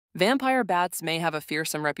Vampire bats may have a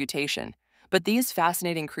fearsome reputation, but these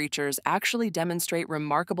fascinating creatures actually demonstrate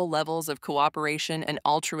remarkable levels of cooperation and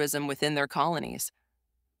altruism within their colonies.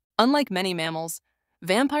 Unlike many mammals,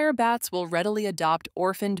 vampire bats will readily adopt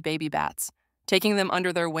orphaned baby bats, taking them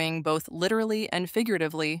under their wing both literally and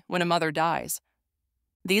figuratively when a mother dies.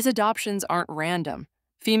 These adoptions aren't random.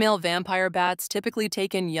 Female vampire bats typically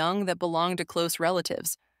take in young that belong to close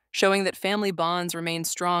relatives, showing that family bonds remain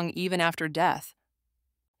strong even after death.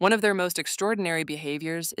 One of their most extraordinary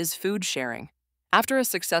behaviors is food sharing. After a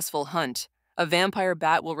successful hunt, a vampire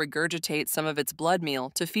bat will regurgitate some of its blood meal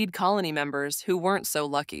to feed colony members who weren't so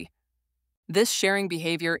lucky. This sharing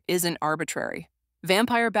behavior isn't arbitrary.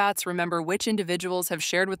 Vampire bats remember which individuals have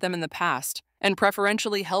shared with them in the past and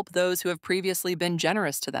preferentially help those who have previously been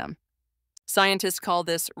generous to them. Scientists call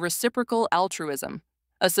this reciprocal altruism,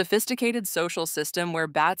 a sophisticated social system where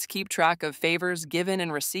bats keep track of favors given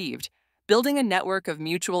and received, building a network of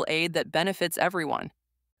mutual aid that benefits everyone.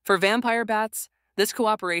 For vampire bats, this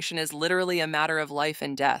cooperation is literally a matter of life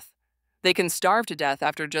and death. They can starve to death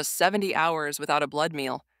after just 70 hours without a blood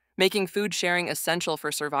meal, making food sharing essential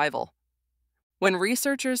for survival. When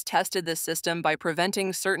researchers tested this system by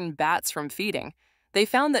preventing certain bats from feeding, they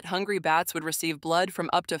found that hungry bats would receive blood from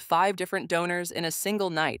up to 5 different donors in a single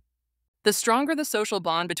night. The stronger the social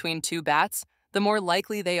bond between two bats, the more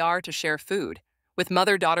likely they are to share food, with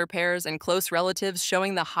mother-daughter pairs and close relatives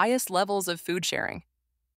showing the highest levels of food sharing.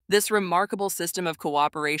 This remarkable system of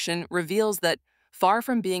cooperation reveals that, far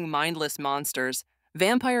from being mindless monsters,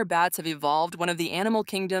 vampire bats have evolved one of the animal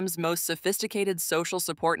kingdom's most sophisticated social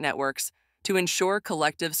support networks to ensure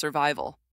collective survival.